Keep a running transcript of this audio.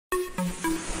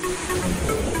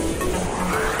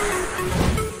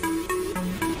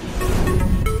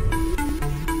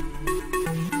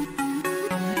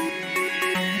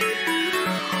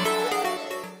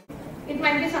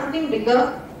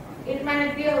bigger, it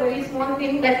might be a very small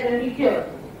thing that will be cured.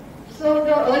 So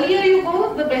the earlier you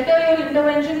go, the better your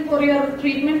intervention for your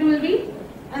treatment will be,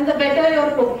 and the better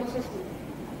your prognosis will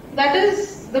be. That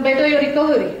is, the better your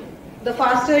recovery. The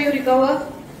faster you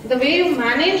recover, the way you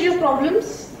manage your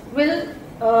problems will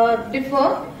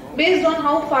differ based on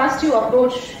how fast you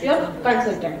approach your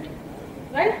consultant.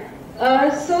 Right?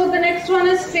 So the next one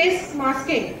is face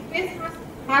masking. Face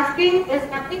masking is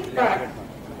nothing but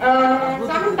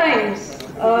sometimes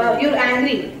you're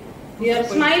angry, you're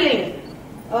smiling,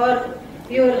 or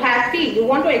you're happy, you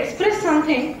want to express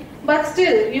something, but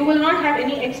still you will not have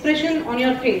any expression on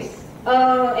your face.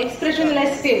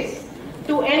 Expressionless face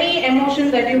to any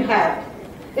emotion that you have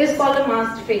is called a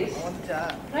masked face.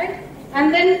 Right?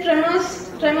 And then tremor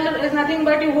is nothing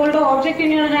but you hold an object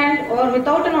in your hand, or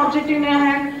without an object in your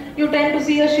hand, you tend to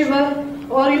see a shiver,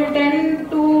 or you tend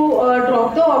to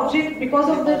drop the object because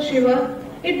of the shiver.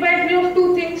 It might be of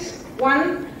two things.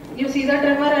 One, you see the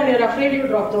tremor and you're afraid you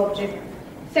drop the object.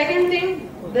 Second thing,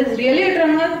 there's really a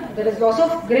tremor, there is loss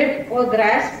of grip or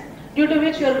grasp, due to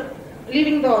which you're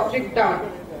leaving the object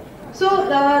down. So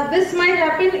this might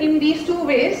happen in these two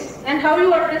ways, and how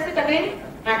you address it again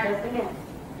matters.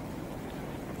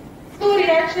 So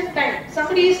reaction time.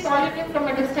 Somebody is calling you from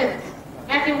a distance,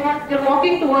 and you're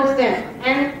walking towards them,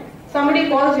 and somebody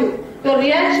calls you. Your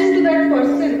reaction to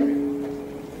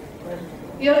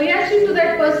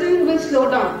that person will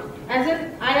slow down. As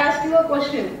in, I ask you a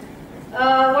question.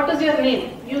 What is your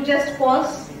name? You just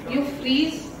pause, you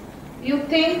freeze, you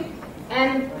think,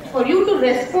 and for you to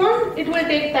respond, it will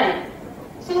take time.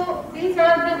 So these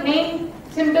are the main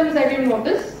symptoms that you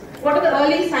notice. What are the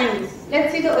early signs?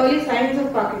 Let's see the early signs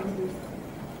of Parkinson's.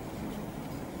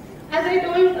 As I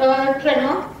told,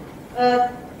 tremor,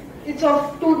 it's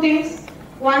of two things.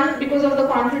 One, because of the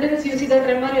confidence, you see the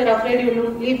tremor, you're afraid you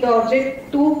will leave the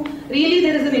object. Two, really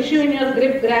there is an issue in your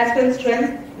grip, grasp and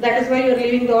strength. That is why you're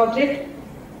leaving the object.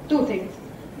 Two things.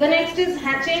 The next is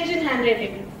change in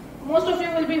handwriting. Most of you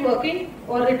will be working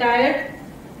or retired.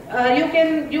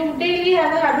 You daily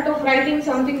have a habit of writing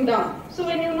something down. So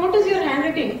when you notice your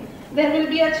handwriting, there will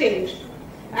be a change.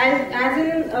 As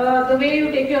in the way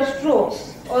you take your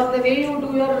strokes, or the way you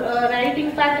do your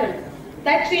writing pattern,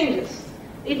 that changes.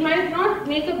 It might not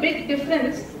make a big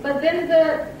difference, but then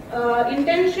the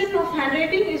intention of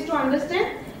handwriting is to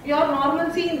understand your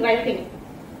normalcy in writing.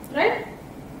 Right?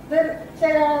 The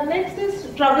next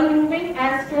is trouble moving.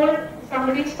 As told,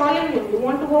 somebody is calling you, you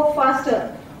want to walk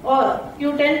faster, or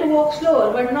you tend to walk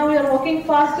slower, but now you are walking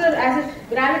faster as if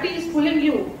gravity is pulling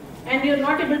you and you are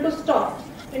not able to stop.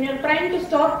 When you are trying to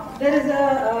stop, there is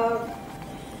a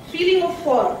feeling of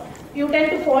fall. You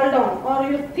tend to fall down,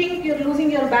 or you think you're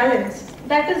losing your balance.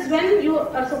 That is when you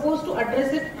are supposed to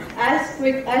address it as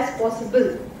quick as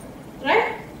possible.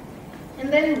 Right?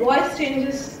 And then voice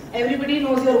changes. Everybody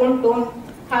knows your own tone.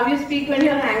 How you speak when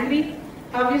you're angry,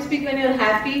 how you speak when you're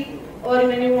happy, or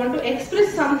when you want to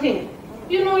express something.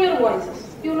 You know your voices,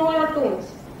 you know your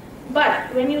tones.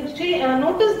 But when you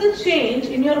notice the change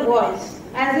in your voice,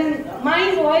 as in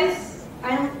my voice,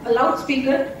 I am a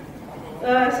loudspeaker.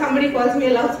 Somebody calls me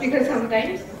a loudspeaker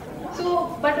sometimes.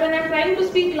 So, but when I'm trying to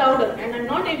speak louder and I'm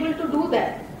not able to do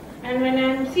that, and when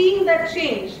I'm seeing that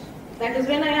change, that is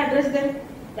when I address them.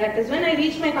 That is when I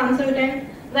reach my consultant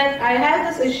that I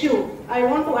have this issue, I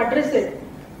want to address it.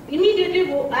 Immediately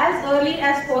go as early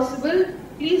as possible.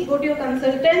 Please go to your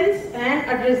consultants and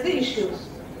address the issues.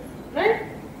 Right?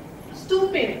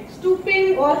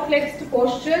 Stooping or flexed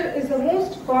posture is the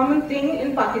most common thing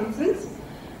in Parkinson's.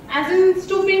 As in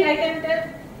stooping, I can tell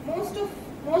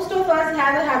most of us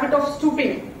have a habit of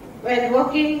stooping while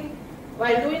working,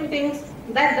 while doing things.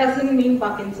 That doesn't mean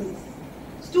Parkinson's.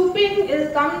 Stooping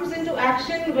comes into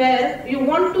action where you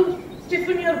want to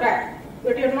stiffen your back,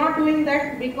 but you're not doing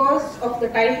that because of the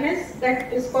tightness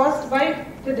that is caused by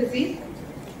the disease.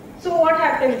 So what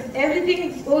happens?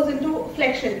 Everything goes into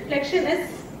flexion. Flexion is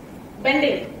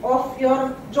bending of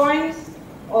your joints,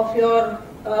 of your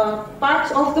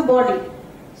parts of the body.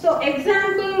 So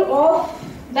example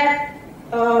of that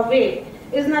way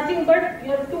is nothing but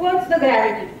you're towards the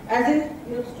gravity, as in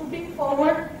you're stooping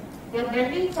forward, you're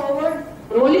bending forward,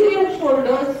 rolling your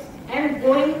shoulders and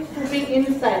stooping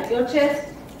inside. Your chest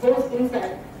goes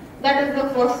inside. That is the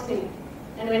first thing.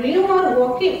 And when you are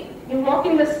walking, you walk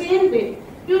in the same way.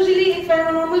 Usually if I'm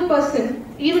a normal person,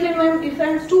 even if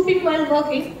I'm stooping while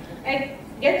working, I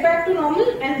get back to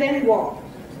normal and then walk.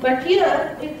 But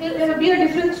here, it will be a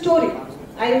different story.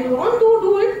 I want to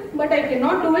do it, but I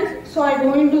cannot do it, so I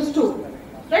go into stoop.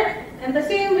 Right? And the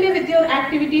same way with your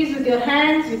activities, with your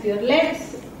hands, with your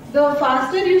legs, The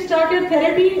faster you start your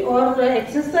therapy or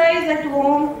exercise at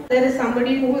home, there is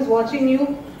somebody who is watching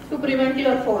you to prevent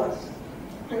your falls.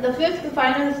 And the fifth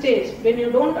final stage, when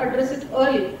you don't address it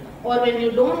early or when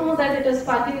you don't know that it is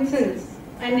Parkinson's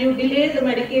and you delay the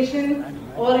medication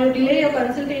or you delay your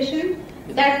consultation,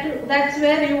 that's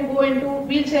where you go into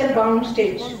wheelchair bound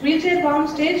stage. Wheelchair bound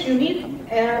stage, you need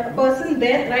a person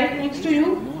there right next to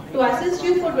you to assist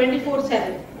you for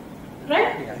 24/7,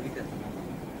 right?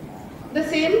 The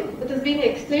same, it is being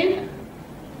explained.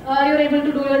 You're able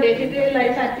to do your day-to-day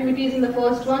life activities in the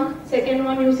first one. Second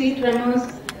one, you see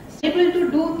tremors. Able to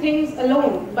do things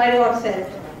alone by yourself.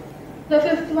 The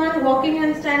fifth one, walking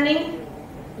and standing,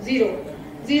 zero.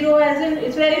 Zero as in,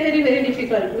 it's very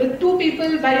difficult. With two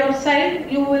people by your side,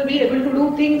 you will be able to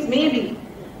do things maybe,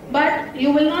 but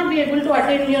you will not be able to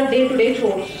attend your day-to-day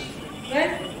chores,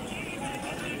 right?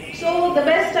 So the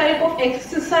best type of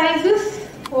exercises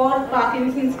for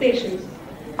Parkinson's patients.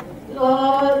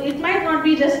 It might not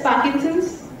be just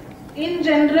Parkinson's. In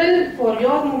general, for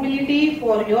your mobility,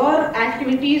 for your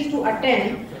activities to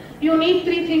attend, you need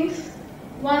three things.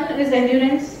 One is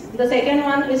endurance. The second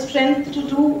one is strength to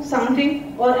do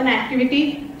something or an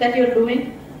activity that you're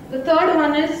doing. The third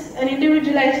one is an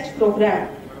individualized program.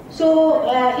 So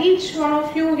each one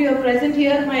of you here present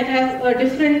here might have a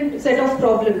different set of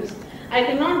problems. I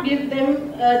cannot give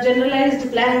them a generalized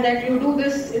plan that you do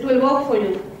this, it will work for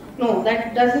you. No,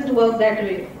 that doesn't work that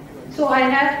way. So I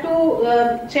have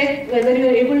to check whether you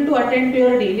are able to attend to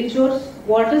your daily chores,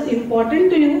 what is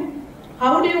important to you,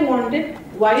 how do you want it,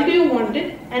 why do you want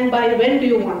it, and by when do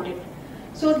you want it.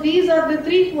 So these are the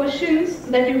three questions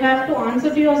that you have to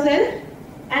answer to yourself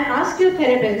and ask your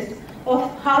therapist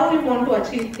of how you want to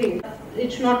achieve things.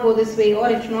 It should not go this way or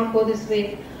it should not go this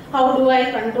way. How do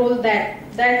I control that?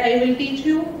 That I will teach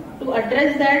you to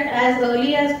address that as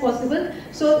early as possible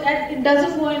so that it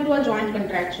doesn't go into a joint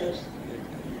contractures.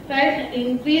 Right?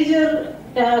 Increase your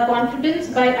confidence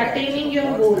by attaining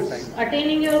your goals.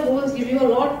 Attaining your goals give you a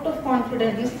lot of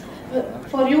confidence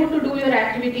for you to do your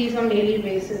activities on daily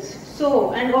basis.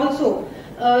 So, and also,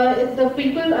 if the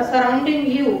people are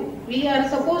surrounding you, we are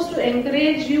supposed to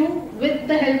encourage you with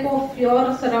the help of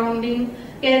your surrounding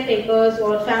caretakers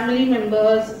or family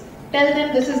members. Tell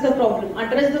them this is the problem,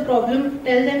 address the problem,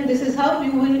 tell them this is how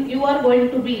you are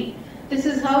going to be. This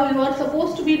is how you are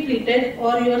supposed to be treated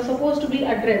or you are supposed to be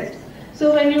addressed.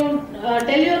 So when you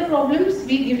tell your problems,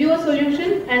 we give you a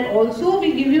solution and also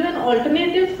we give you an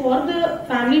alternative for the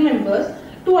family members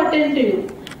to attend to you.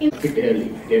 Early,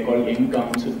 they are called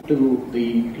in-comes to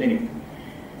the clinic.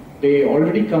 They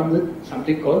already come with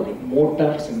something called the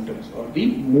motor symptoms or the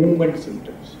movement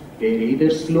symptoms. They are either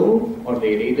slow or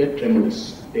they are either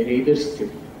tremulous, they are either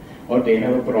stiff or they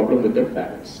have a problem with their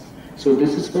balance. So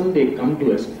this is when they come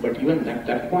to us, but even at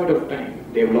that point of time,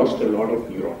 they have lost a lot of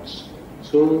neurons.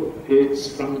 So it's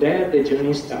from there the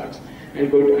journey starts. I'm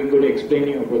going to explain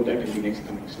you about that in the next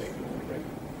coming slide. Right.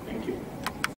 Thank you.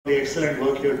 The excellent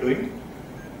work you're doing.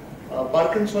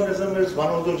 Parkinsonism is one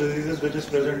of those diseases which is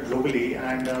present globally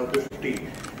and 50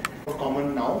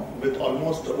 common now, with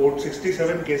almost about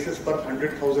 67 cases per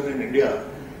 100,000 in India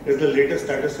is the latest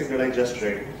statistic that I just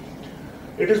read.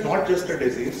 It is not just a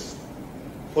disease.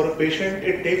 For a patient,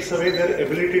 it takes away their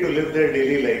ability to live their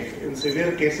daily life. In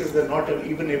severe cases, they're not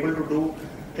even able to do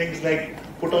things like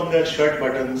put on their shirt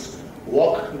buttons,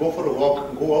 walk, go for a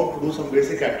walk, go out to do some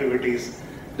basic activities.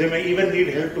 They may even need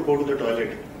help to go to the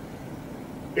toilet.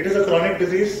 It is a chronic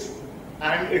disease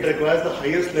and it requires the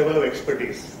highest level of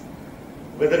expertise.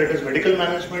 Whether it is medical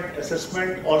management,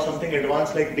 assessment or something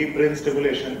advanced like deep brain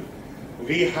stimulation,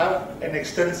 we have an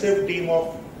extensive team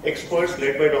of experts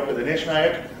led by Dr. Dinesh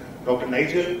Nayak, Dr.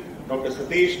 Nigel, Dr.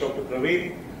 Satish, Dr.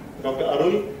 Praveen, Dr.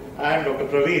 Arul and Dr.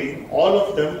 Praveen, all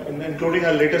of them, including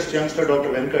our latest youngster, Dr.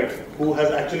 Venkat, who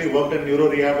has actually worked in neuro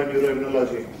rehab and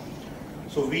neuroimmunology.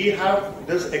 So we have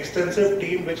this extensive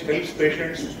team which helps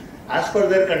patients as per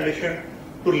their condition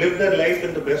to live their life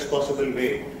in the best possible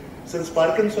way. Since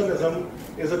Parkinsonism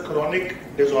is a chronic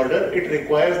disorder, it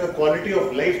requires the quality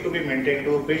of life to be maintained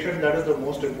to a patient. That is the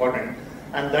most important,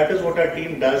 and that is what our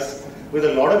team does with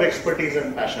a lot of expertise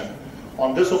and passion.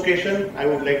 On this occasion, I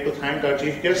would like to thank our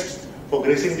chief guests for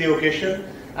gracing the occasion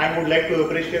and would like to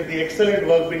appreciate the excellent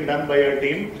work being done by our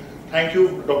team. Thank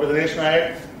you, Dr. Dinesh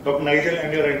Nayak, Dr. Nigel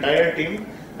and your entire team,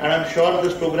 and I'm sure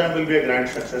this program will be a grand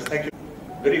success. Thank you.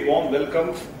 Very warm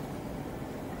welcome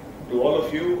to all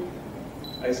of you.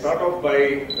 I start off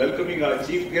by welcoming our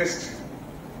chief guest,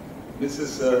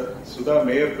 Mrs. Sudha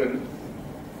Mayappan.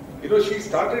 You know, she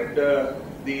started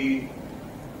the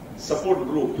support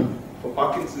group for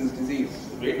Parkinson's disease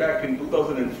way back in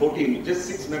 2014 with just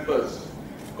 6 members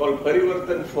called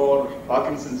Parivartan for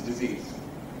Parkinson's disease.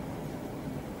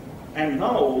 And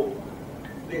now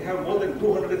they have more than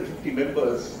 250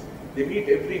 members. They meet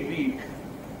every week,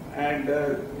 and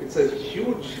it's a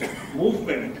huge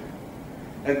movement.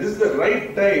 And this is the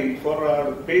right time for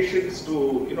our patients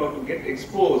to, to get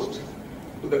exposed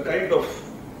to the kind of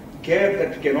care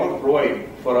that we can all provide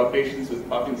for our patients with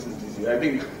Parkinson's disease. I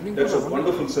think that's a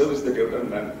wonderful service that you've done,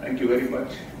 man. Thank you very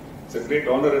much. It's a great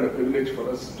honor and a privilege for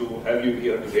us to have you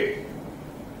here today.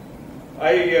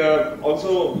 I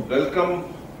also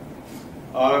welcome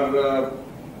our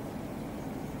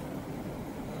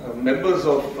members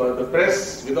of the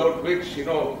press, without which,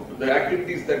 the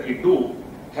activities that we do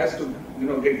has to,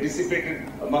 get dissipated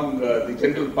among the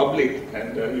general public,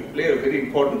 and you play a very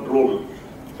important role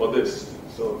for this.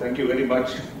 So thank you very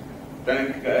much.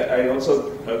 I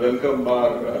also welcome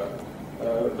our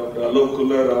Dr. Alok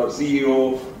Kullar, our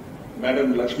CEO,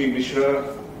 Madam Lakshmi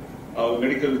Mishra, our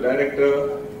medical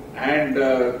director, and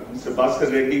Mr.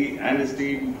 Bhaskar Reddy and his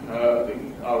team,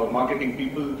 our marketing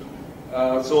people.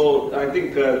 So I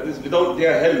think without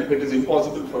their help, it is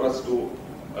impossible for us to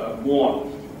move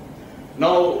on.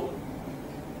 Now,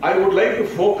 I would like to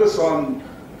focus on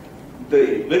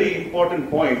the very important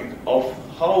point of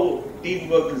how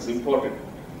teamwork is important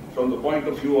from the point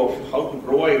of view of how to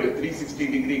provide a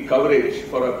 360-degree coverage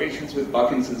for our patients with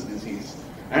Parkinson's disease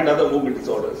and other movement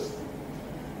disorders.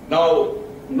 Now,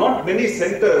 not many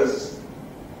centers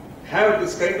have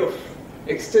this kind of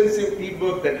extensive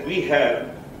teamwork that we have,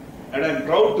 and I'm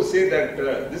proud to say that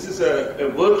this is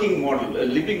a working model, a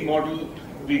living model.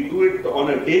 We do it on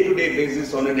a day-to-day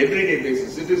basis, on an everyday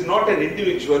basis. It is not an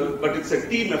individual, but it's a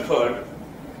team effort.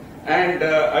 And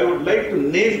I would like to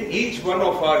name each one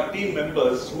of our team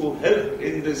members who helped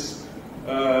in this,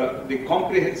 the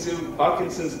comprehensive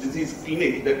Parkinson's disease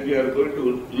clinic that we are going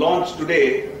to launch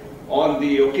today on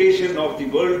the occasion of the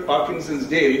World Parkinson's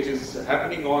Day, which is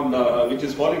happening on, which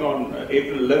is falling on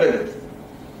April 11th.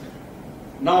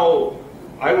 Now,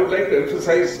 I would like to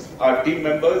emphasize our team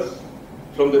members.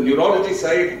 From the neurology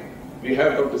side, we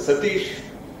have Dr. Satish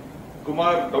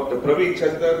Kumar, Dr. Praveen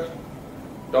Chandar,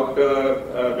 Dr.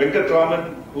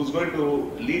 Venkatraman, who's going to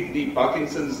lead the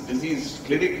Parkinson's disease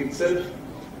clinic itself,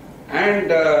 and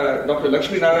Dr.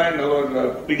 Lakshmi Narayan,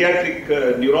 our pediatric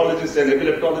neurologist and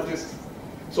epileptologist.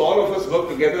 So all of us work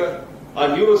together. Our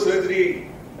neurosurgery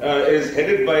is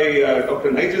headed by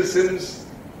Dr. Nigel Symss,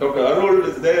 Dr. Arul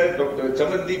is there, Dr.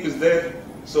 Chamandeep is there.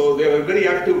 So they are a very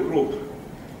active group.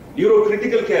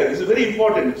 Neurocritical care, this is very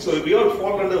important. So we all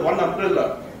fall under one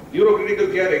umbrella.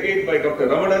 Neurocritical care again by Dr.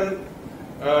 Ramanan,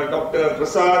 Dr.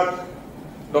 Prasad,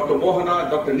 Dr.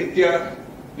 Mohana, Dr. Nitya.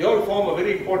 They all form a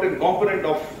very important component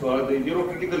of the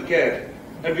neurocritical care.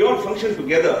 And we all function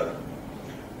together.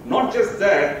 Not just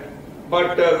that,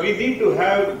 but we need to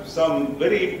have some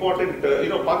very important,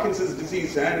 Parkinson's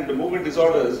disease and movement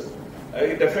disorders.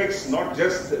 It affects not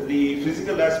just the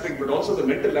physical aspect, but also the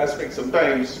mental aspect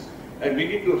sometimes. And we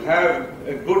need to have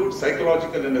a good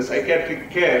psychological and a psychiatric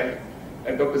care.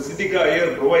 And Dr. Siddhika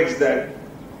Iyer provides that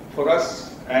for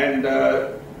us. And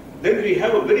then we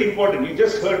have a very important, you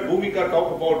just heard Bhumika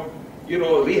talk about,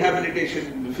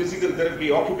 rehabilitation, physical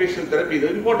therapy, occupational therapy, the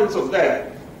importance of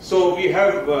that. So we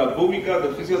have Bhumika, the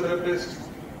physiotherapist,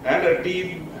 and her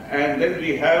team. And then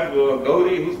we have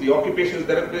Gauri, who's the occupational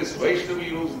therapist, Vaishnavi,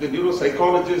 who's the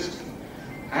neuropsychologist,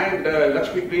 and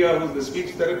Lakshmi Priya, who's the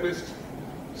speech therapist.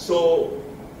 So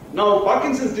now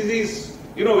Parkinson's disease,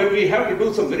 when we have to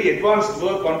do some very advanced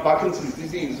work on Parkinson's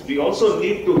disease, we also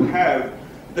need to have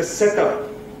the setup.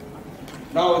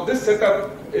 Now this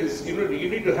setup is, you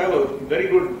need to have a very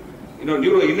good,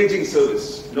 neuroimaging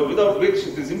service, without which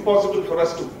it is impossible for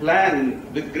us to plan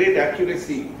with great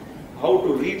accuracy how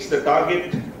to reach the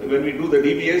target when we do the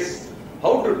DBS,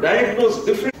 how to diagnose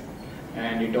different.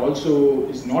 And it also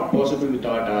is not possible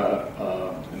without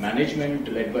our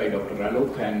management led by Dr.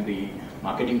 Alok and the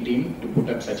marketing team to put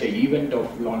up such an event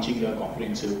of launching a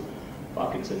comprehensive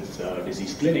Parkinson's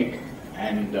disease clinic.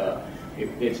 And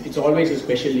it's always a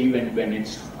special event when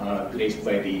it's graced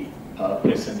by the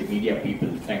press and the media people.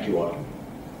 Thank you all.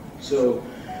 So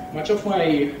much of my,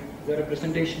 is there a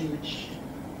presentation which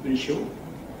will show?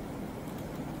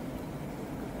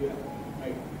 Yeah.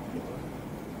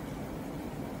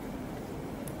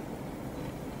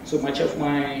 So much of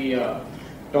my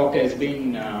talk has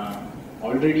been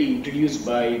already introduced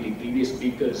by the previous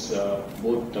speakers,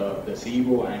 both the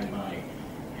CEO and my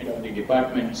head of the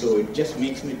department. So it just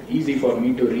makes it easy for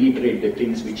me to reiterate the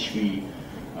things which we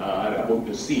are about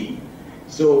to see.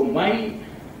 So my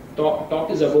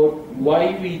talk is about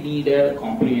why we need a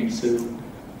comprehensive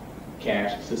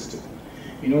care system.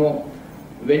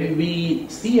 when we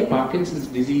see a Parkinson's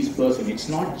disease person, it's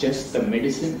not just the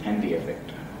medicine and the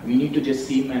effect. We need to just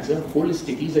see him as a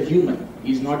holistic. He's a human.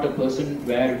 He's not a person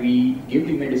where we give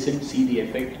the medicine, see the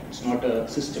effect. It's not a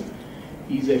system.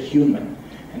 He's a human.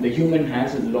 And the human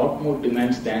has a lot more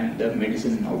demands than the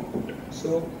medicine output.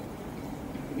 So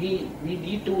we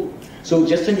need to, so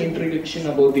just an introduction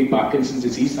about the Parkinson's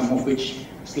disease, some of which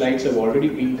slides have already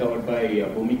been covered by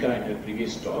Bhumika in her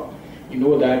previous talk. You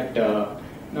know that,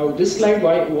 now this slide,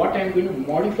 what I'm going to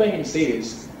modify and say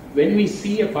is, when we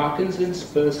see a Parkinson's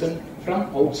person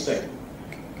from outside,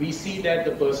 we see that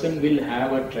the person will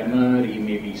have a tremor, he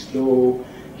may be slow,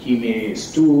 he may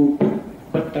stoop,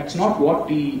 but that's not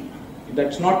only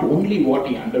what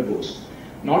he undergoes.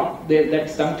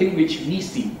 That's something which we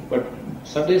see, but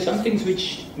so there's some things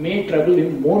which may trouble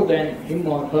him or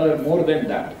her more than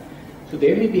that. So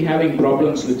they may be having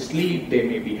problems with sleep, they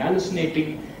may be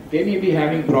hallucinating, they may be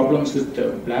having problems with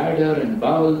the bladder and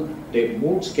bowel, their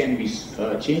moods can be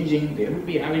changing, they will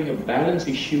be having a balance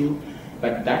issue,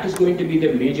 but that is going to be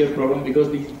the major problem,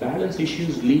 because these balance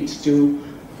issues leads to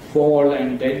fall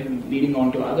and then leading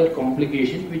on to other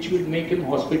complications which would make him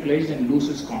hospitalized and lose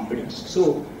his confidence.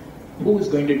 So who is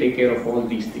going to take care of all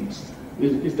these things?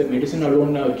 Is the medicine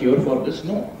alone a cure for this?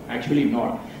 No, actually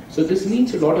not. So this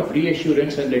needs a lot of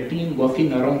reassurance and a team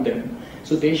working around them.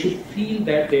 So they should feel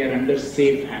that they are under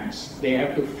safe hands. They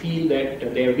have to feel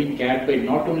that they have been cared by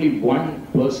not only one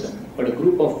person, but a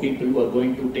group of people who are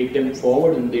going to take them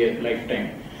forward in their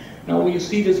lifetime. Now you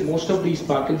see this, most of these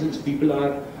Parkinson's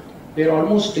people they're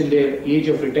almost in their age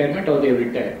of retirement or they're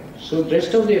retired. So the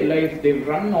rest of their life, they've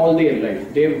run all their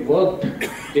life, they've worked,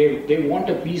 they want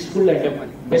a peaceful and a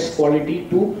best quality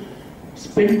to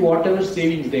spend whatever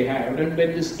savings they have. And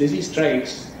when this disease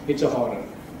strikes, it's a horror.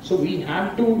 So we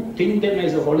have to think them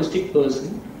as a holistic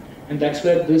person, and that's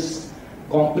where this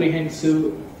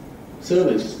comprehensive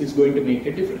service is going to make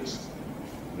a difference.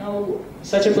 Now,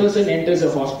 such a person enters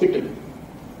a hospital,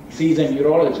 sees a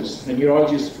neurologist. The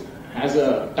neurologist has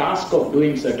a task of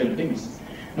doing certain things.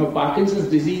 Now, Parkinson's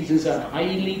disease is a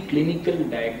highly clinical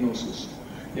diagnosis.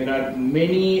 There are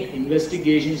many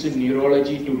investigations in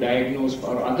neurology to diagnose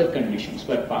for other conditions,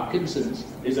 but Parkinson's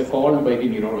is a call by the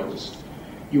neurologist.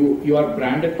 You are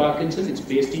branded Parkinson, it's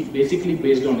basically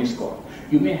based on his call.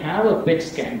 You may have a PET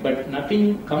scan, but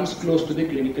nothing comes close to the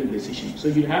clinical decision. So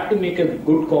you have to make a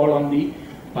good call on the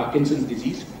Parkinson's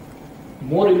disease.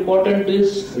 More important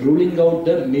is ruling out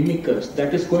the mimickers.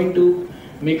 That is going to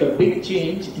make a big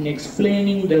change in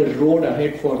explaining the road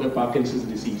ahead for the Parkinson's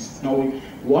disease. Now,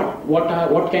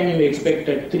 what can you expect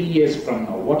at 3 years from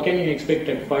now? What can you expect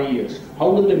at 5 years? How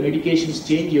will the medications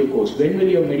change your course? When will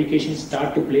your medications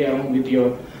start to play around with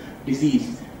your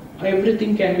disease?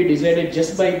 Everything can be decided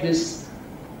just by this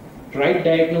right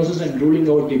diagnosis and ruling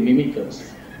out the mimickers.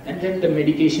 And then the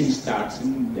medication starts,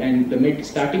 and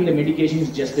starting the medication is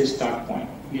just the start point.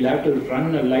 You'll have to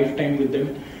run a lifetime with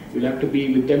them. You'll have to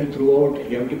be with them throughout.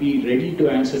 You have to be ready to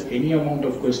answer any amount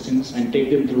of questions and take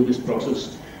them through this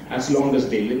process as long as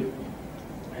they live.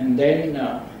 And then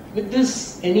with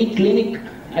this, any clinic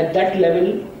at that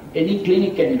level, any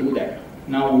clinic can do that.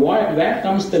 Now, where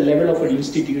comes the level of an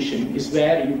institution is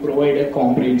where you provide a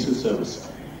comprehensive service.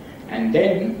 And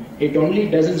then it only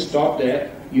doesn't stop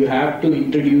there. You have to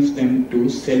introduce them to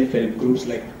self-help groups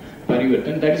like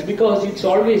Parivartan. That is because it's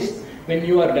always, when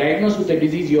you are diagnosed with a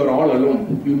disease, you are all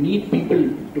alone. You need people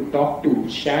to talk to,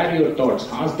 share your thoughts,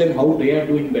 ask them how they are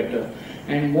doing better.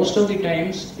 And most of the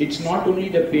times, it's not only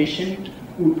the patient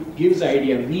who gives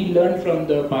idea. We learn from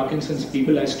the Parkinson's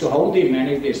people as to how they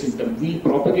manage their symptoms. We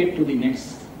propagate to the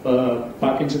next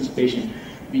Parkinson's patient.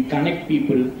 We connect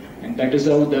people, and that is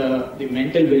how the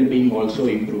mental well-being also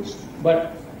improves.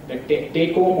 But the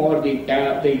take home or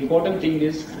the important thing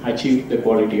is achieve the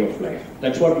quality of life.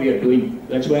 That's what we are doing.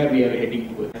 That's where we are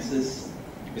heading towards. This is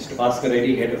Mr. Bhaskar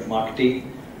Reddy, Head of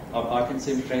Marketing. Our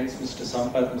Parkinson friends, Mr.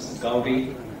 Sampath, Mrs.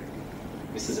 Gauri,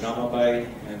 Mrs. Ramabai,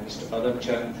 and Mr. Padam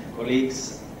Chand,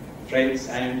 colleagues, friends,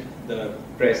 and the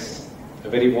press. A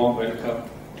very warm welcome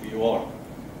to you all.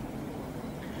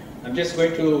 I'm just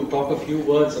going to talk a few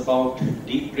words about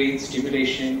deep brain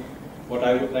stimulation, what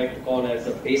I would like to call as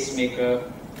a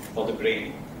pacemaker for the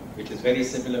brain, which is very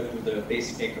similar to the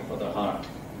pacemaker for the heart.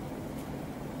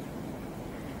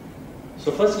 So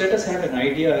first, let us have an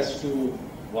idea as to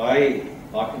why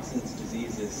Parkinson's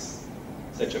disease is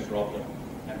such a problem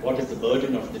and what is the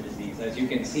burden of the disease. As you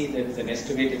can see, there is an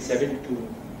estimated 7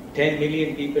 to 10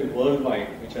 million people worldwide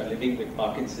which are living with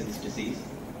Parkinson's disease.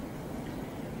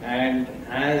 And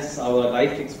as our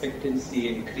life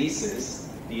expectancy increases,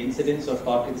 the incidence of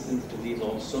Parkinson's disease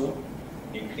also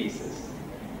increases.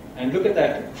 And look at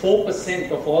that,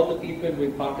 4% of all the people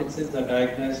with Parkinson's are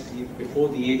diagnosed before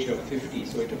the age of 50,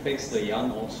 so it affects the young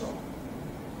also.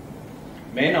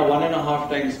 Men are 1.5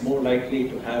 times more likely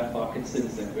to have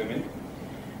Parkinson's than women.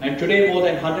 And today more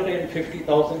than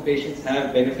 150,000 patients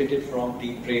have benefited from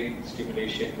deep brain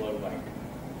stimulation worldwide.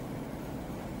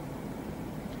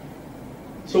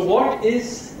 So what is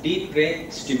deep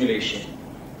brain stimulation?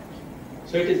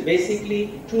 So it is basically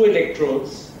 2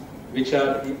 electrodes which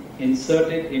are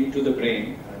inserted into the brain.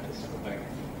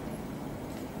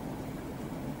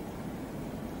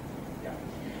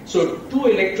 So 2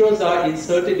 electrodes are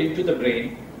inserted into the brain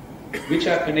which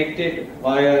are connected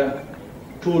via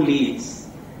 2 leads,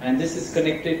 and this is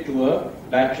connected to a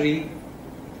battery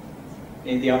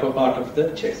in the upper part of the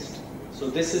chest. So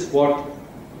this is what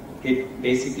it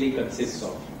basically consists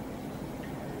of.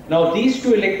 Now these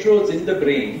 2 electrodes in the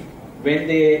brain,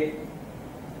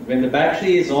 when the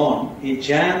battery is on, it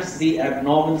jams the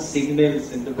abnormal signals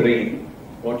in the brain,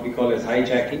 what we call as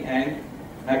hijacking, and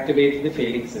activates the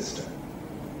failing system.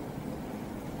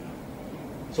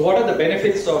 So what are the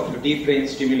benefits of deep brain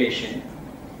stimulation?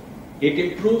 It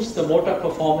improves the motor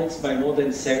performance by more than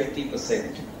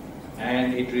 70%,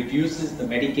 and it reduces the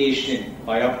medication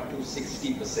by up to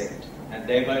 60%, and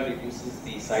thereby reduces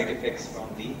the side effects from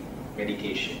the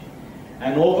medication.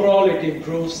 And overall it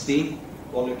improves the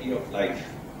quality of life.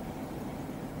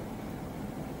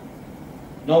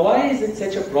 Now why is it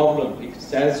such a problem?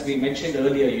 Because as we mentioned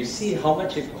earlier, you see how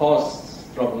much it costs,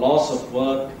 from loss of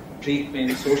work,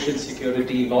 treatment, social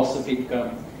security, loss of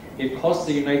income. It costs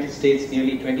the United States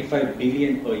nearly 25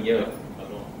 billion per year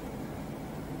alone.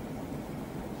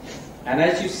 And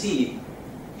as you see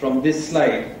from this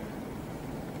slide,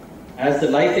 as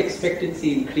the life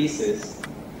expectancy increases,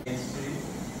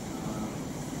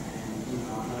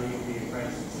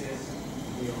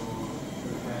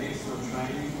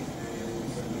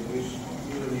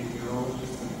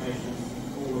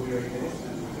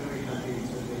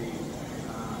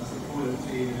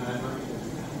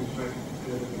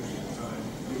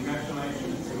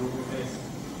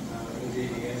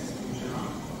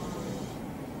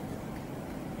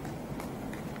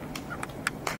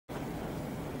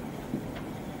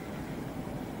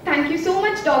 Thank you so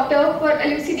much, Doctor, for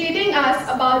elucidating us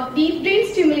about deep brain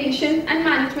stimulation and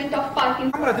management of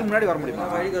Parkinson's.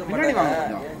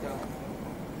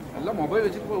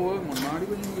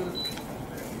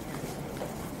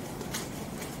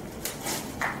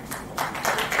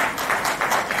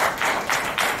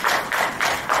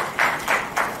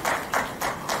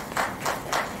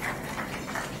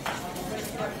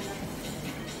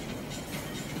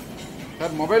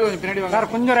 Mobile கொஞ்சம் பின்னாடி வாங்க.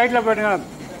 Sir கொஞ்சம் ரைட்ல போய்டுங்க.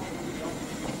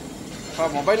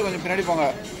 Sir mobile கொஞ்சம் பின்னாடி போங்க.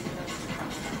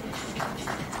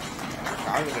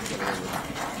 கால் கடிச்சறது.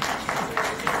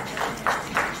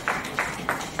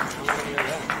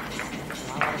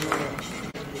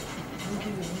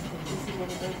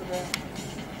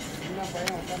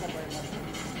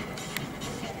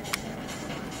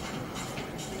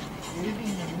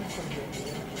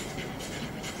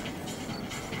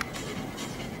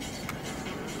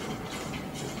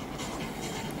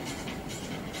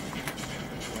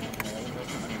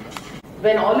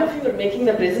 When all of you are making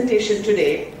the presentation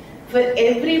today, for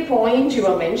every point you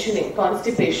are mentioning,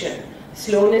 constipation,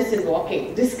 slowness in walking,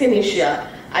 dyskinesia,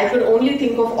 I could only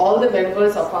think of all the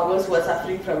members of ours who are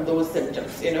suffering from those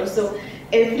symptoms, So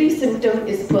every symptom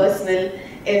is personal,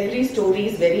 every story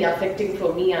is very affecting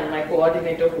for me and my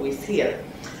coordinator who is here.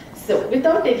 So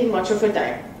without taking much of a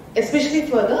time, especially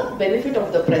for the benefit of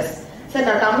the press. Sir,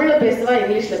 na Tamil pesava,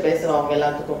 English la pesava avanga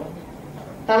ellathukkum.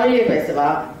 Tamil la pesava,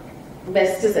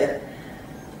 best sir.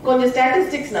 கொஞ்சம்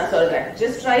statistics நான் சொல்றேன்.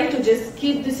 Just try to just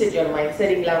keep this in your mind.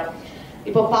 சரிங்களா?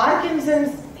 இப்போ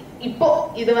Parkinson's இப்போ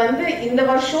இது இந்த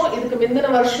வருஷம் இதுக்கு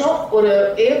முந்தின வருஷம் ஒரு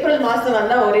ஏப்ரல் மாசம்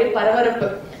வந்தா ஒரே பரபரப்பு.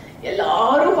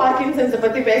 எல்லாரும் பார்க்கின்சன்ஸ்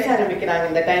பத்தி பேச ஆரம்பிக்கிறாங்க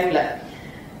இந்த டைம்ல.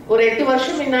 ஒரு 8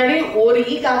 வருஷம் முன்னாடி ஒரு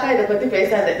காக்கா இதை பத்தி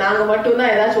பேசாது. நாங்க மட்டும்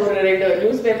தான் ஏதாச்சும் ஒரு 2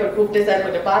 நியூஸ் பேப்பர் கூப்பிட்டு சார்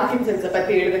கொஞ்சம் பார்க்கின்சன்ஸ்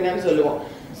பத்தி எழுதுங்கன்னு சொல்லுவோம்.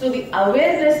 So the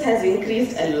awareness has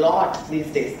increased a lot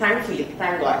these days. Thankfully,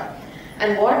 thank God.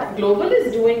 And what Global is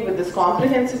doing with this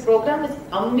comprehensive program is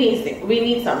amazing. We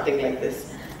need something like this.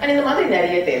 And in the மாதிரி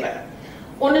நிறைய தேவை.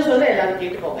 ஒன்னு சொல்ற எல்லாரும்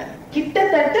கேட்டுக்கோங்க.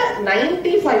 கிட்டத்தட்ட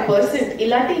 95%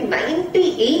 இல்லாட்டி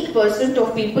 98% of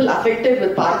people affected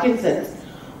with Parkinson's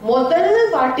முதல்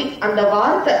வாட்டி அந்த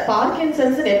வார்த்தை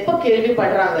பார்க்கின்சன்ஸ் எப்ப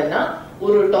கேள்விப்படுறாங்கன்னா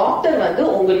ஒரு டாக்டர்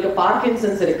உங்களுக்கு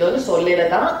பார்க்கின்சன்ஸ் இருக்குன்னு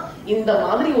சொல்லலதான் இந்த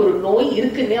மாதிரி ஒரு நோய்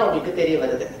இருக்குன்னே அவங்களுக்கு தெரிய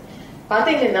வருது.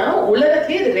 பாத்தீங்கன்னா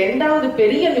உலகத்திலே இது 2வது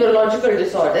பெரிய நியூரலாஜிக்கல்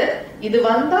டிசார்டர். இது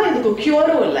வந்தா இதுக்கு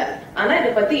கியூரும் இல்ல, ஆனா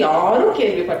இதை பத்தி யாரும்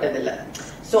கேள்விப்பட்டதில்லை.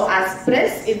 So as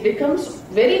press, it becomes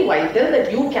very vital that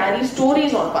you carry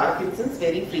stories on Parkinson's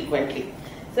very frequently.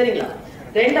 சரிங்களா?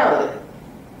 ரெண்டாவது,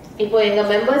 இப்போ எங்க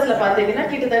மெம்பர்ஸ்ல பாத்தீங்கன்னா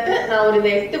கிட்டத்தட்ட நான் ஒரு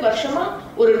 8 வருஷமா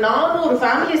ஒரு 400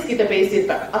 ஃபேமிலிஸ் கிட்ட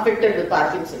பேசியிருப்பேன் affected with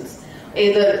Parkinson's,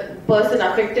 either person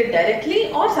affected directly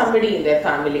or somebody in their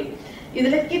family.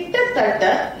 இதுல கிட்டத்தட்ட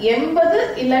 80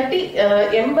 இல்லாட்டி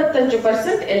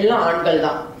 85% எல்லாம் ஆண்கள்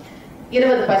தான்,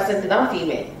 20% தான்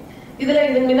ஃபீமேல். இதுல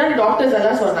இதுக்கு முன்னாடி டாக்டர்ஸ்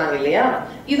எல்லாம் சொன்னாங்க இல்லையா,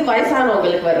 இது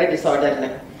வயசானவங்களுக்கு வர்ற டிசார்டர்னு.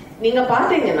 நீங்க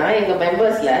பாத்தீங்கன்னா எங்க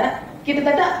மெம்பர்ஸ்ல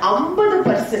கிட்டத்தட்ட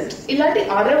 50% இல்லாட்டி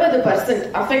 60%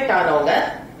 அஃபெக்ட் ஆனவங்க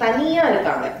தனியா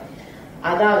இருக்காங்க.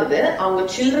 அதாவது அவங்க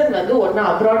சில்ட்ரன் வந்து ஒன்னா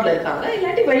அப்ராட்ல இருக்காங்க,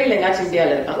 இல்லாட்டி வெளியில எங்காச்சும்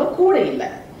இந்தியால இருக்காங்க, கூட இல்ல.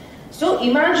 So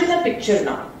imagine a picture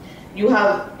now.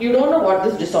 You don't know what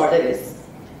this disorder is.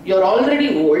 You're already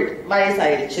old,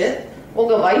 வயசாயிடுச்சு,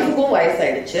 உங்க வைஃபுக்கும்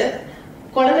வயசாயிடுச்சு,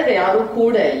 குழந்தைங்க யாரும்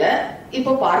கூட இல்ல,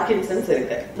 இப்போ பார்க்கின்சன்ஸ்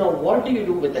இருக்கு. Now what do you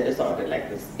do with a disorder like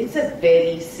this? It's a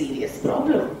very serious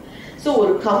problem. So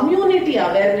ஒரு கம்யூனிட்டி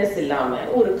அவேர்னஸ் இல்லாம,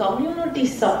 ஒரு கம்யூனிட்டி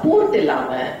சப்போர்ட் இல்லாம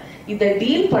இதை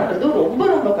டீல் பண்றது ரொம்ப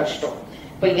ரொம்ப கஷ்டம்.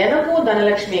 இப்ப எனக்கும்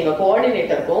தனலட்சுமி எங்க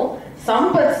கோஆர்டினேட்டருக்கும்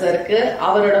சம்பத் சருக்கு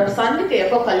அவரோட சன்னுக்கு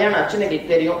எப்போ கல்யாணம் ஆச்சுன்னு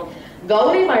எங்களுக்கு தெரியும்,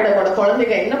 கௌரி மேடமோட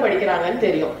குழந்தைங்க என்ன படிக்கிறாங்கன்னு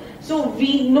தெரியும். So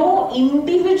we know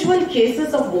individual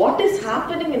cases of what is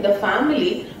happening in the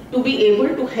family to be able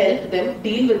to help them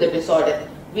deal with the disorder.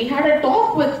 We had a talk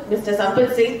with Mr.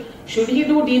 Sampath saying, should he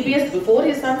do DBS before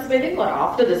his son's wedding or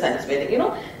after the son's wedding? You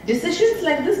know, decisions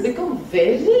like this become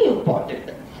very important.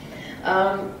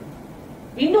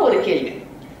 இன்னொரு கேள்வி,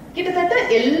 கிட்டத்தட்ட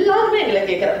எல்லாருமே எங்களை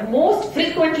கேட்கிற most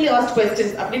frequently asked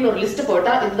questions அப்படின்னு ஒரு list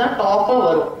போட்டா இதுதான் டாப்பா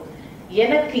வரும்.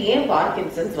 எனக்கு ஏன்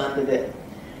பார்க்கின்சன்ஸ் வந்தது?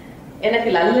 எனக்கு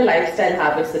நல்ல லைஃப் ஸ்டைல்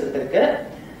ஹேபிட்ஸ் இருந்திருக்கு,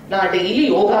 நான் டெய்லி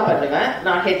யோகா பண்ணுவேன்,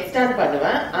 நான் ஹெட் ஸ்டாண்ட்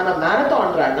பண்ணுவேன், ஆனா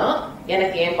மேரத்தான் ரன்னா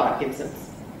எனக்கு ஏன் Parkinson's?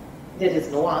 There is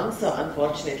no answer,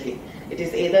 unfortunately. It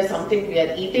is either something we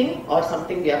are eating or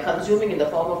something we are consuming in the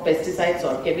form of pesticides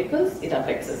or chemicals. It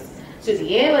affects us. So இது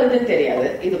ஏன் வருதுன்னு தெரியாது,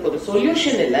 இதுக்கு ஒரு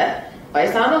சொல்யூஷன் இல்ல.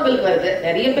 வயசானவங்களுக்கு வருது,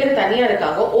 நிறைய பேர் தனியா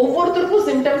இருக்காங்க, ஒவ்வொருத்தருக்கும்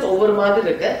சிம்டம்ஸ் ஒவ்வொரு மாதிரி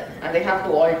இருக்கு, and they have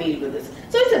to all deal with this.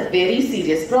 So it's a very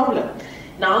serious problem.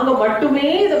 நாங்க மட்டுமே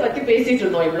இத பத்தி பேசிட்டு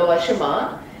இருந்தோம் இவ்வளவு வருஷமா,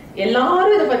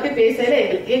 எல்லாரும் இத பத்தி பேசல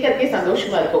எங்களுக்கு கேட்கறதுக்கே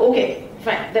சந்தோஷமா இருக்கு. Okay,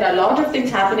 fine. There are a lot of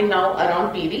things happening now around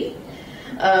PD.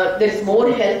 There is more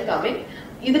help coming.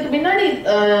 இதுக்கு முன்னாடி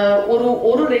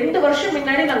ஒரு 2 வருஷம்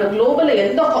முன்னாடி நாங்க குளோபல்ல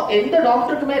எந்த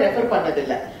டாக்டருக்குமே ரெஃபர்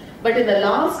பண்ணதில்லை. But in the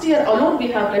last year alone, we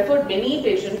have referred many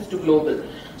patients to global.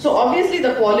 So obviously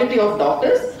the quality of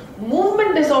doctors,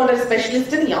 movement disorder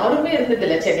specialist யாருமே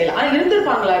இருந்ததில்லை சென்னையில. ஆனா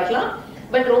இருந்திருப்பாங்களா இருக்கலாம்,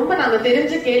 பட் ரொம்ப நாங்க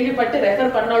தெரிஞ்சு கேள்விப்பட்டு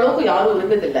ரெஃபர் பண்ண அளவுக்கு யாரும்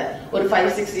இருந்ததில்லை ஒரு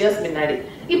 5-6 years முன்னாடி.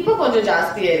 இப்போ கொஞ்சம்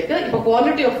ஜாஸ்தியா இருக்கு. இப்போ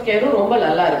குவாலிட்டி ஆஃப் கேரும் ரொம்ப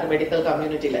நல்லா இருக்கு medical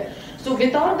கம்யூனிட்டியில. So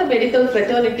without the medical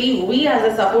fraternity, we as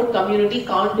a support community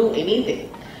can't do anything.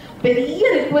 பெரிய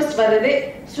ரிக்வெஸ்ட் வருதே,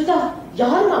 சுதா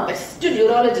யாருமா பெஸ்ட்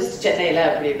நியூராலஜிஸ்ட் சென்னையில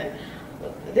அப்படின்னு.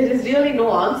 There is really no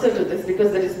answer to this because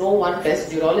there is no one best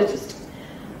neurologist.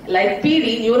 Like PD,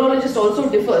 neurologist also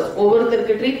differs.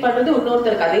 ஒவ்வொருத்தருக்கு treat பண்றது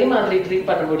இன்னொருத்தருக்கு அதே மாதிரி ட்ரீட்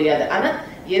பண்ண முடியாது. ஆனா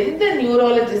எந்த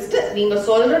நியூராலஜிஸ்ட் நீங்க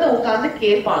சொல்றத உட்கார்ந்து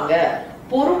கேட்பாங்க,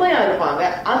 பொறுமையா இருப்பாங்க,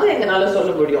 அது எங்கனால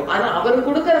சொல்ல முடியும். ஆனா அவர்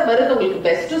கொடுக்கிற மருந்து உங்களுக்கு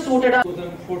best சூட்டடா.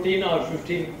 2014 or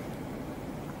 15,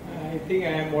 I think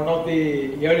I am one of the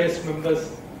earliest members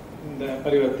in the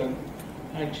Parivartan,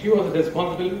 and she was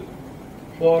responsible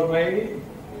for my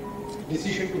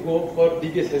decision to go for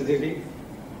DBS surgery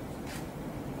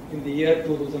in the year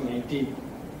 2019.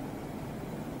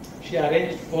 She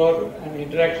arranged for an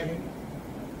interaction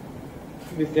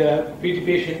with a PD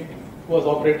patient who was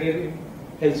operated in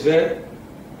elsewhere,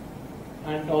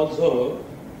 and also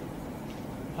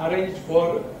arranged for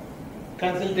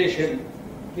consultation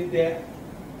with a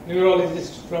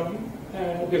neurologist from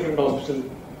a different hospital.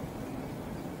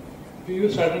 We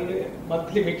used to attend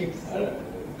monthly meetings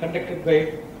conducted by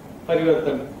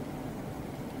Parivartan,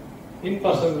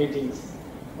 in-person meetings.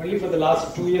 Only for the last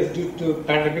 2 years, due to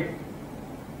pandemic,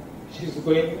 she is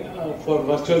going for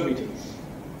virtual meetings.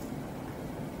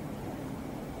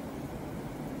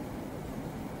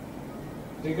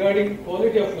 Regarding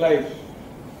quality of life,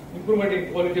 improvement in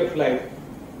quality of life,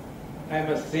 I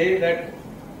must say that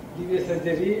DBS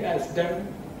surgery has done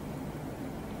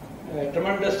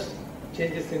tremendous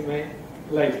changes in my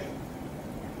life.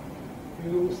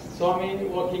 You saw me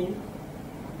walking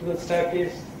to the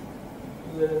staircase, to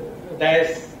the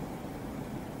dais.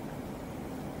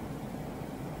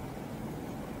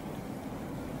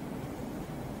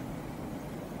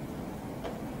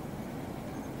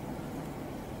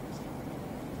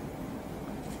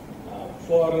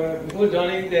 Before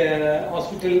joining the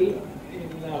hospital in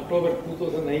October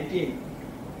 2019,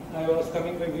 I was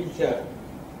coming by wheelchair.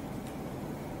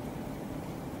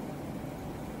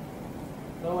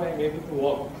 Now I am able to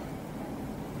walk.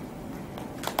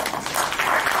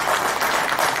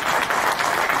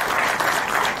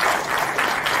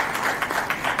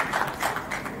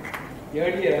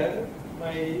 Earlier,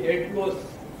 my head was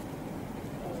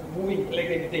moving like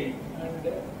anything,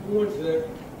 and movements were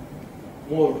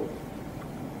more.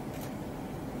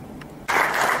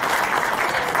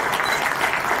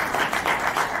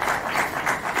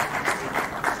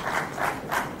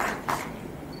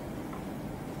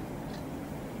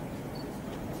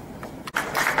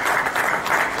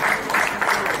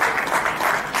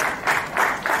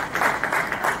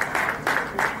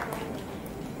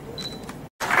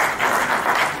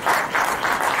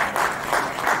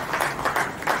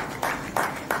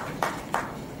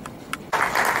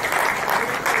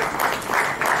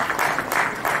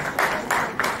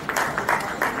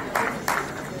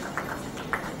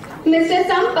 Mr.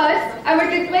 Symss, I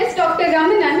would request Dr.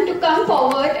 Ramanan to come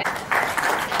forward.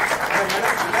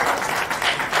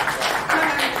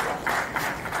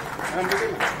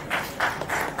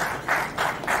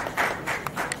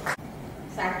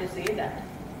 Sad to say that.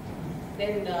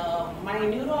 Then my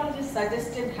neurologist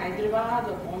suggested Hyderabad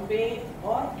or Bombay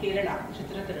or Kerala,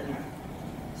 Chitrakarana.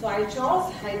 So I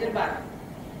chose Hyderabad,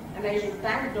 and I should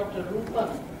thank Dr.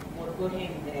 Rupam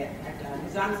Morgohain there at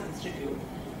Nizam's Institute,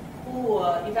 who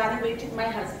evaluated my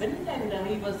husband, and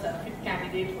he was a fit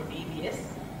candidate for DBS,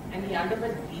 and he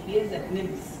underwent DBS at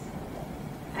NIMS.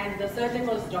 And the surgeon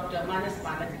was Dr. Manas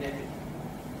Panagreli.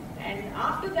 And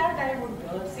after that, I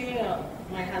would say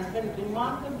my husband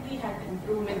remarkably had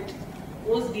improvement.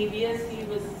 Post DBS, he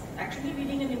was actually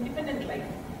leading an independent life.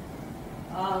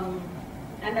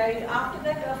 And after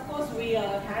that, of course, we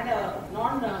had a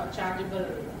non-chargeable,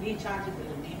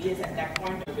 rechargeable DBS at that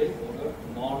point. Or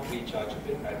a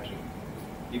non-rechargeable battery.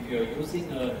 If you are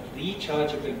using a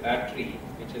rechargeable battery,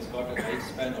 which has got a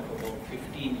lifespan of about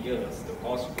 15 years, the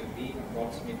cost will be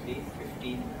approximately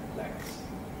 15 lakhs.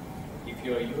 If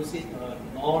you are using a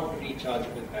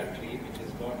non-rechargeable battery, which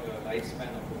has got a lifespan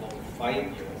of about 5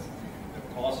 years, the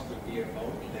cost will be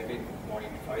about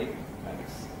 11.5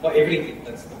 lakhs. For everything,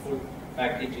 that's the full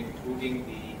package, including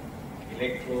the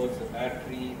electrodes, the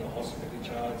battery, the hospital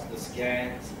charge, the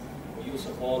scans, the use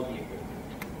of all the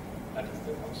equipment. That is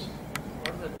the cost.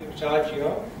 You charge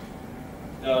your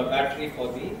battery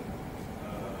for the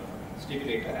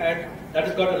stimulator, and that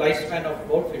has got a lifespan of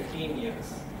about 15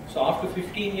 years. So after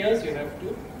 15 years, you have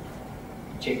to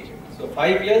change it. So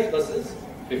 5 years versus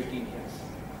 15 years.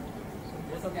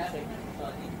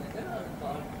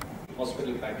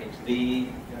 Hospital package.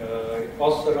 It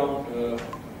costs around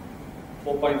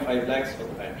 4.5 lakhs for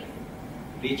the battery,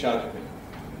 rechargeable.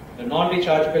 The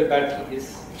non-rechargeable battery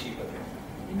is cheaper.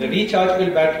 The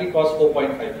rechargeable battery costs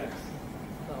 4.5 lakhs.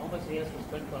 So how much he has to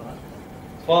spend for hospital?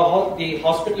 For the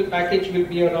hospital package will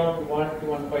be around 1 to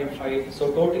 1.5.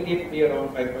 So totally it will be around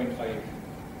 5.5.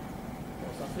 So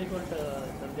subsequent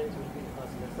surgeries will be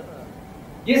cost lesser?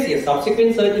 Yes,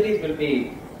 subsequent surgeries will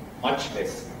be much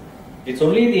less. It's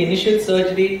only the initial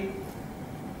surgery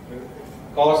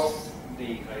costs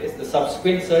the highest. The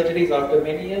subsequent surgeries after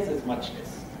many years is much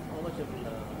less. How much it will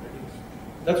reduce?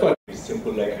 That's what. It's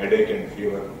simple like headache and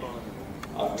fever.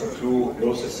 After few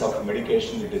doses of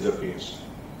medication, it disappears.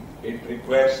 It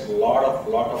requires a lot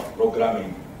of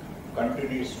programming,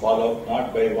 continuous follow-up,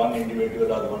 not by one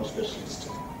individual or one specialist.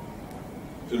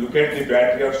 If you look at the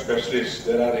battery of specialists,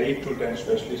 there are 8 to 10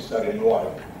 specialists are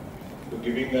involved to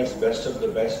giving us best of the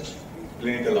best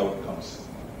clinical outcomes.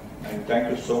 And thank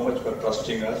you so much for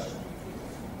trusting us.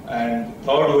 And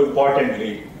third,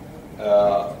 importantly,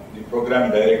 the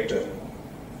program director,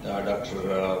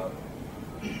 Dr.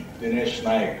 Dinesh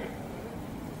Nayak.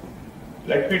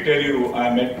 Let me tell you, I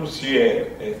am yet to see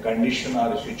a condition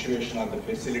or a situation of the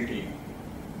facility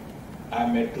I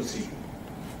am yet to see,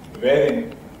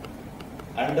 wherein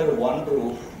under one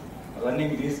roof,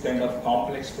 running these kind of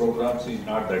complex programs is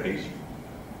not that easy.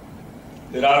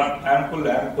 There are ample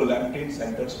empty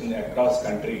centers across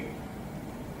country.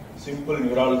 Simple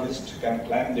neurologist can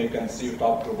climb, they can see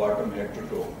top to bottom, head to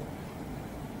toe.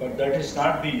 But that is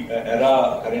not the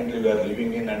era currently we are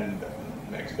living in and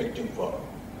expecting for.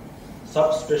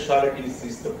 Subspecialties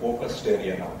is the focused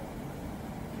area now.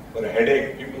 For a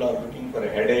headache, people are looking for a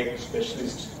headache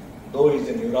specialist. Though he is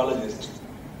a neurologist,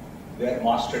 they are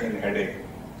mastered in headache.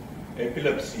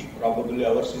 Epilepsy, probably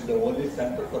ours is the only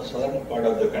center for southern part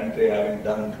of the country having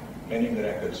done many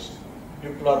miracles.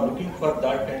 People are looking for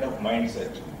that kind of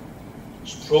mindset.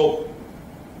 Stroke,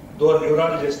 though a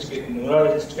neurologist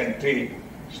can treat,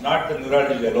 it's not the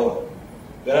neurology alone.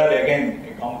 There are again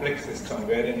a complex system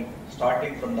wherein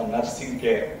starting from the nursing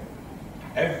care,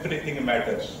 everything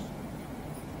matters.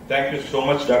 Thank you so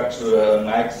much, Dr.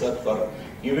 Nayak sir, for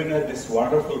giving us this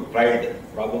wonderful pride.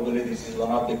 Probably this is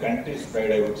one of the country's pride,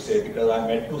 I would say, because I'm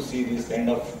yet to see this kind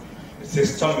of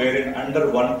system wherein under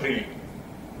one tree,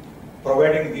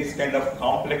 providing these kind of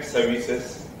complex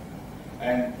services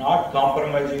and not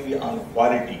compromising on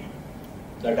quality.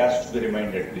 That has to be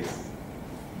reminded, please.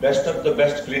 Best of the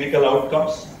best clinical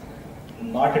outcomes,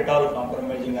 not at all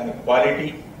compromising on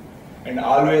quality, and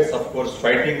always, of course,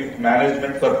 fighting with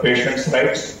management for patients'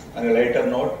 rights on a lighter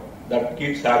note. That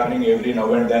keeps happening every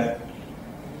now and then.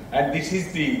 And this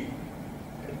is the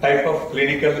type of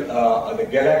clinical, the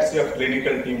galaxy of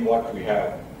clinical team what we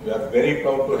have. We are very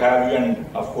proud to have you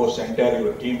and, of course, entire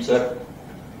your team, sir.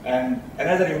 And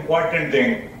another important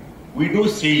thing, we do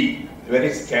see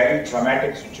very scary,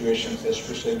 traumatic situations,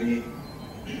 especially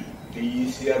the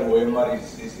ECR OMR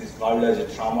is called as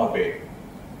a trauma bay.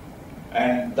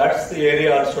 And that's the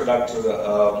area also Dr.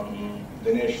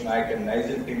 Dinesh Nayak and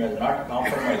Nigel team has not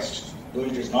compromised, though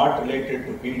it is not related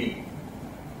to PD.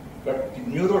 But the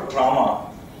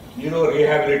neurotrauma,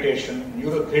 neurorehabilitation,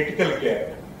 neurocritical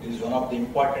care is one of the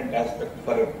important aspects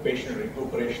for patient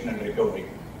recuperation and recovery.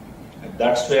 And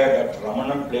that's where Dr.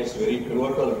 Ramanan plays a very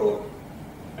pivotal role.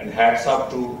 And hats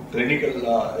off to clinical,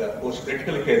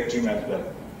 post-critical care team as well.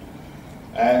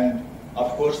 And of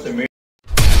course, the